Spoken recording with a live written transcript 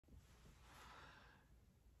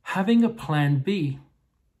Having a plan B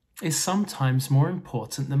is sometimes more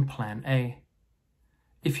important than plan A.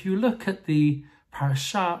 If you look at the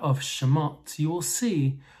parasha of Shemot, you will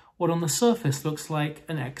see what on the surface looks like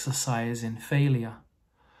an exercise in failure.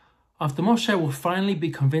 After Moshe will finally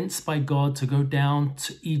be convinced by God to go down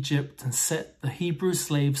to Egypt and set the Hebrew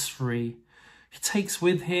slaves free, he takes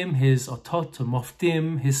with him his otot and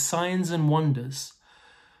moftim, his signs and wonders,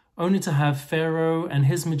 only to have Pharaoh and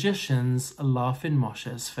his magicians laugh in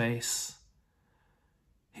Moshe's face.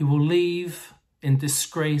 He will leave in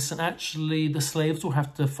disgrace, and actually the slaves will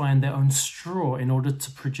have to find their own straw in order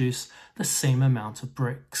to produce the same amount of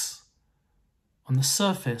bricks. On the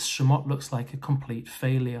surface, Shemot looks like a complete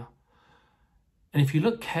failure. And if you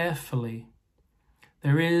look carefully,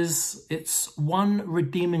 it's one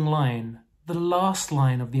redeeming line, the last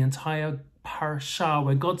line of the entire parasha,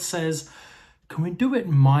 where God says, can we do it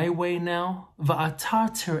my way now? Va'ata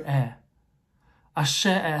tir'eh,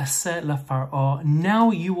 asher e'aseh leFar'ah. Now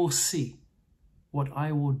you will see what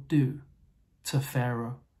I will do to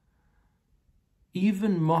Pharaoh.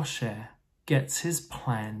 Even Moshe gets his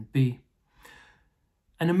plan B.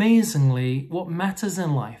 And amazingly, what matters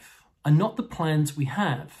in life are not the plans we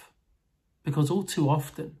have, because all too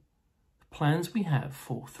often the plans we have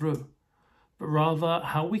fall through, but rather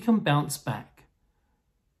how we can bounce back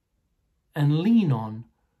and lean on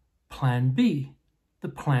plan B, the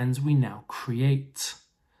plans we now create.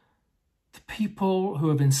 The people who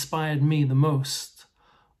have inspired me the most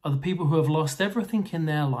are the people who have lost everything in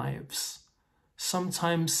their lives,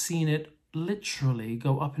 sometimes seen it literally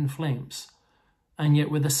go up in flames, and yet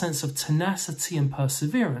with a sense of tenacity and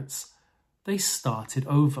perseverance, they started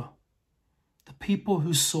over. The people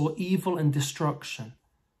who saw evil and destruction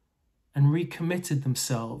and recommitted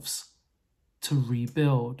themselves to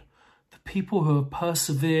rebuild. The people who have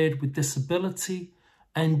persevered with disability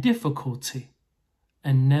and difficulty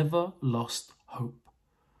and never lost hope.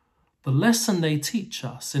 The lesson they teach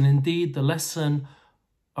us, and indeed the lesson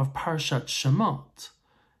of Parashat Shemot,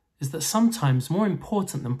 is that sometimes more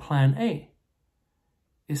important than plan A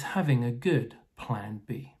is having a good plan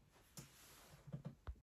B.